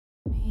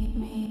The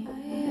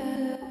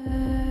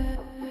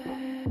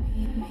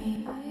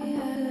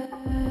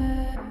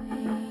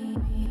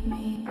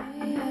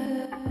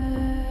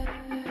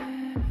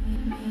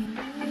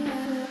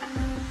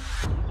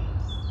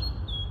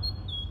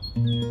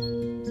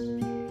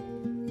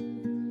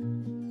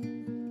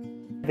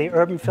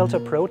Urban Filter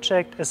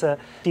project is a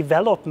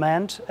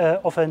development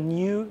of a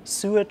new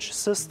sewage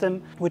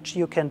system which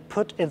you can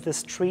put in the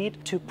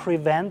street to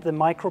prevent the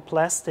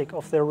microplastic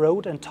of the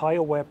road and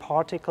tire wear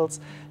particles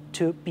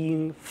to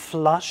being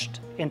flushed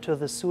into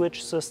the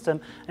sewage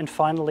system and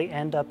finally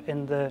end up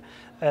in the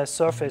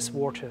surface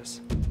waters.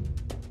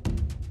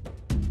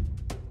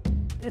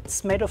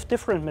 It's made of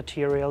different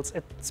materials.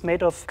 It's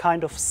made of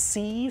kind of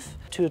sieve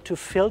to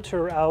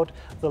filter out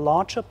the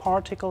larger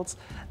particles,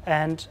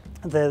 and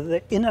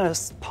the inner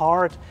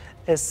part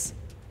is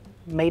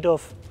made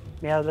of,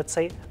 let's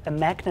say, a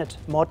magnet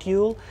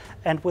module,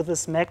 and with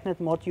this magnet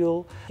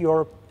module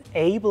you're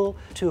able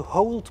to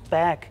hold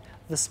back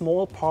the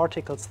small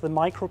particles, the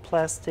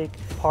microplastic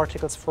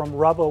particles from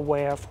rubber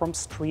wear, from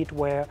street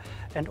wear,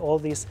 and all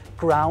these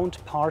ground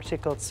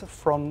particles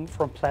from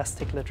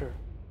plastic litter.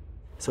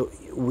 So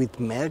with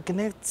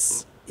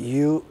magnets,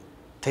 you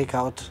take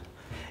out...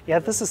 Yeah,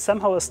 this is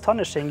somehow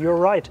astonishing, you're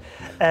right.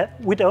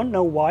 We don't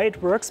know why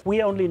it works,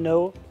 we only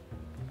know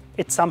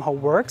it somehow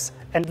works,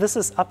 and this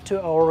is up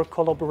to our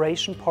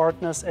collaboration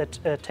partners at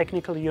a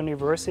technical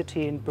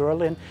university in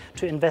Berlin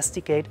to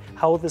investigate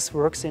how this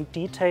works in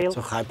detail.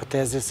 So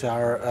hypotheses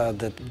are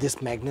that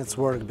these magnets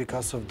work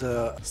because of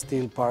the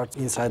steel parts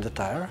inside the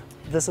tire?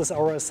 This is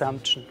our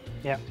assumption,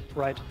 yeah,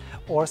 right.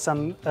 Or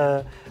some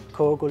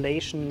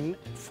coagulation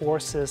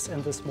forces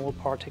in the small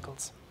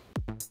particles.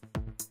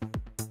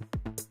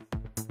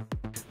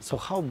 So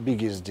how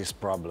big is this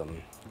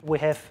problem? We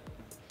have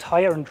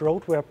tire and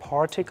road wear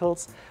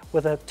particles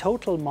with a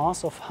total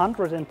mass of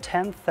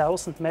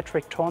 110,000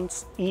 metric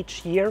tons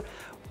each year,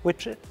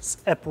 which is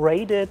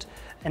abraded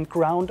and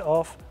ground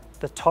off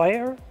the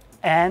tire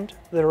and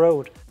the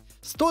road.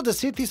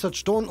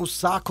 110,000 ton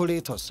vsako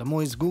leto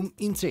samo iz gum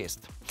in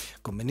cest.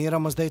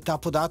 Kombiniramo zdaj ta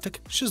podatek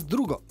še z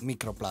drugo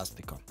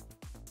mikroplastiko.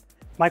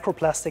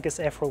 Microplastic is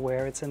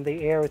everywhere. It's in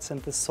the air, it's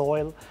in the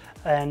soil,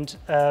 and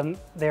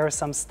there are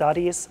some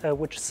studies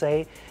which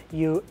say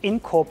you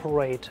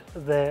incorporate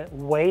the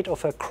weight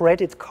of a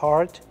credit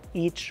card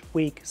each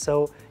week.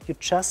 So you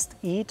just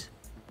eat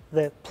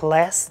the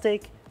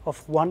plastic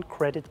of one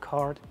credit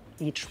card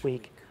each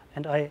week.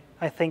 And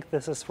I think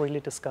this is really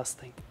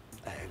disgusting.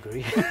 I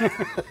agree.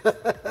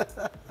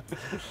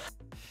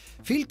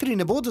 Filtri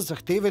ne bodo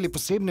zahtevali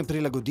posebne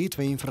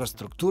prilagoditve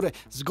infrastrukture,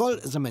 zgolj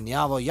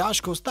zamenjavo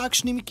jaškov s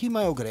takšnimi, ki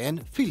imajo vgrajen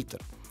filter.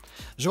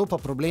 Žal pa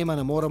problema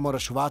ne moremo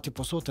reševati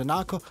povsod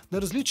enako, na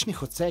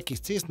različnih odsekih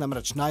cest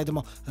namreč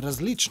najdemo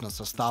različno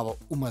sestavo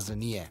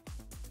umazanije.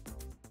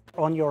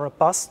 On your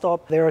bus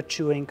stop there are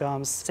chewing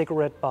gums,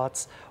 cigarette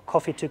butts,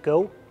 coffee to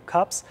go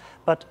cups,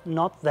 but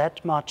not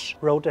that much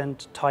road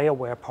and tire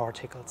wear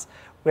particles.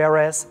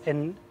 Whereas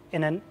in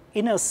an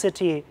inner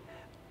city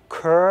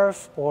curve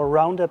or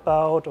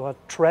roundabout or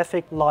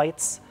traffic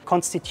lights,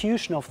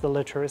 constitution of the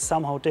litter is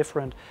somehow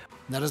different.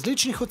 Na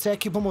različnih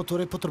odsekih bomo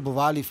torej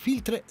potrebovali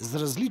filtre z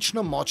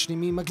različno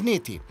močnimi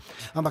magneti.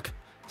 Ampak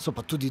so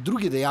pa tudi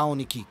drugi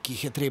dejavniki, ki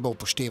jih je treba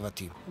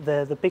upoštevati.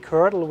 The big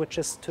hurdle, which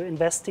is to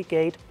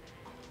investigate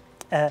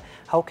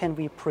how can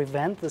we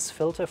prevent this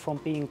filter from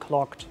being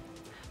clogged.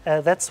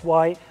 That's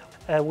why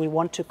we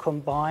want to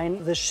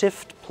combine the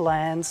shift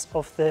plans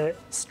of the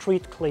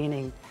street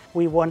cleaning.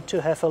 We want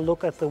to have a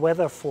look at the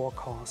weather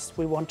forecast.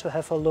 We want to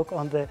have a look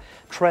on the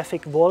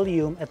traffic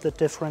volume at the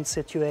different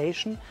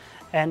situation.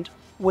 And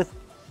with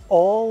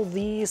all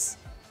these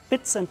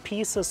bits and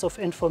pieces of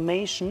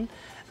information,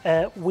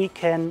 we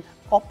can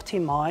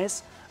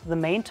optimize the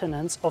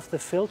maintenance of the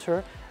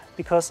filter,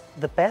 because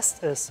the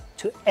best is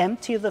to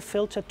empty the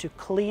filter, to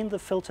clean the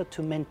filter,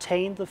 to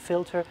maintain the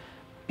filter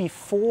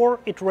before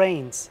it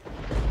rains.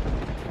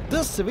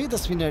 Da seveda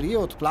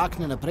svinarijo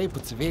odplakne naprej po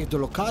ceveh do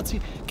lokacij,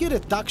 kjer je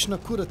takšna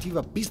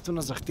kurativa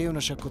bistveno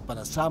zahtevnejša kot pa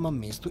na samem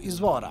mestu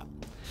izvora.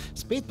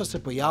 Spet pa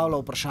se pojavlja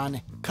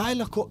vprašanje, kaj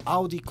lahko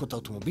Audi kot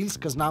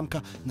avtomobilska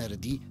znamka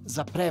naredi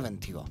za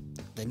preventivo,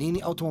 da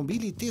njeni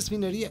avtomobili te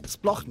svinarije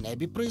sploh ne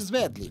bi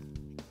proizvedli.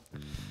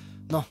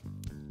 No,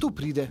 tu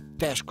pride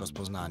težko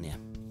spoznanje.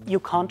 You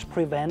can't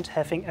prevent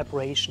having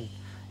abrasion.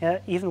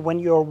 Even when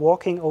you're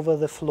walking over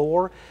the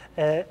floor,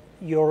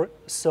 your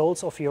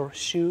soles of your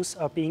shoes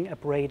are being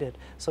abraded,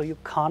 so you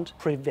can't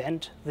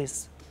prevent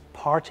these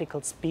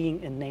particles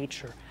being in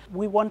nature.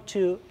 We want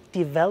to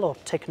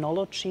develop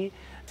technology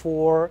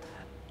for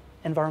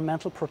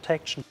environmental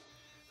protection.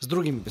 Z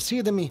drugimi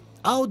besedami,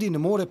 Audi ne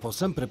more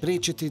povsem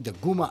preprečiti, da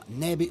guma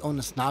ne bi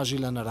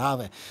onesnažila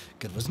narave,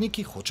 ker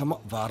vozniki hočemo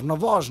varno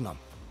vožnjo.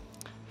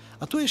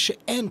 A to je še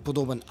en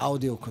podoben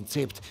Audijev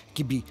koncept,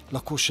 ki bi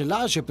lahko še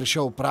lažje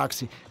prišel v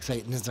praksi,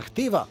 saj ne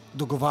zahteva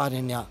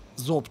dogovarjanja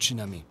z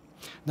občinami.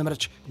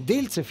 Namreč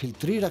delce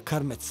filtrira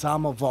kar med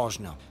samo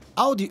vožnjo.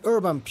 Audi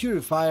Urban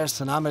Purifier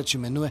se namreč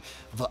imenuje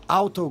v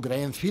avto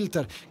vgrajen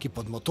filter, ki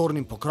pod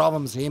motornim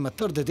pokrovom zajema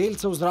trde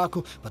delce v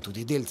zraku, pa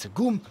tudi delce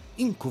gum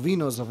in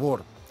kovino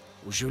zavor.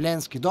 V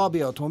življenjski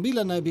dobi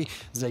avtomobila naj bi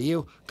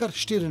zajel kar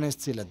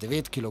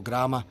 14,9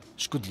 kg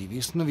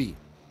škodljivih snovi.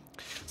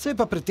 Se je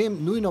pa pri tem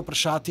nujno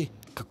vprašati,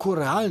 kako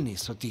realni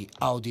so ti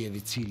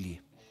Audijevi cilji.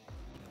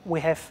 We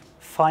have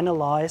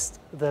finalized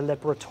the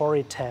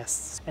laboratory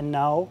tests and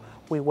now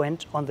we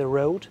went on the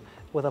road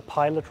with a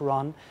pilot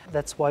run.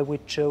 That's why we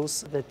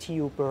chose the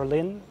TU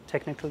Berlin,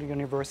 Technical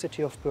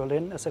University of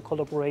Berlin, as a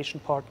collaboration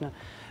partner,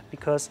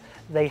 because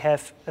they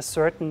have a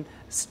certain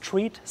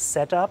street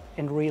setup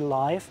in real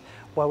life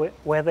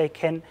where they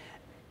can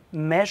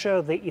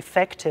measure the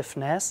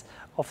effectiveness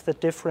of the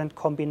different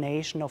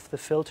combination of the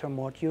filter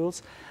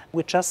modules.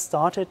 We just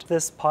started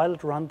this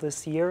pilot run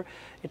this year.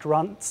 It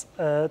runs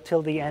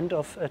till the end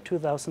of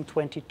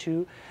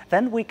 2022.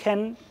 Then we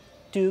can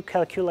do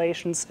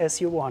calculations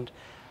as you want.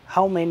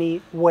 How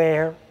many,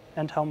 where,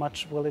 and how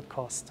much will it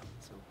cost?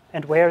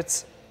 And where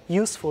it's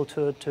useful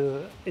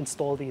to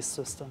install these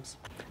systems.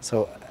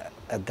 So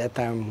at that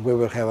time we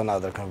will have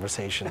another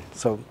conversation.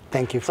 So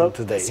thank you for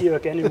today. See you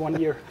again in 1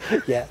 year.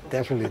 Yeah,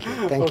 definitely.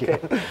 Thank you.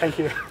 Thank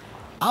you.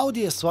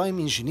 Audi je s svojim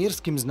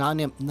inženirskim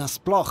znanjem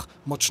nasploh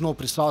močno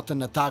prisoten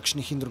na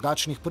takšnih in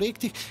drugačnih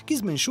projektih, ki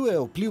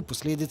zmanjšujejo vpliv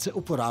posledice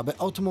uporabe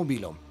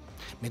avtomobilov.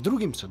 Med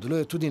drugim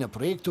sodeluje tudi na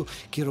projektu,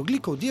 kjer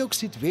ogljikov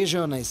dioksid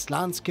vežejo na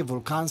islandske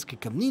vulkanske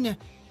kamnine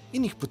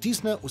in jih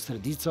potisnejo v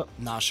sredico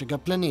našega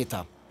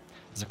planeta.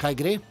 Zakaj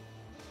gre?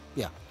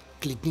 Ja,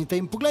 kliknite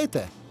in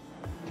poglejte.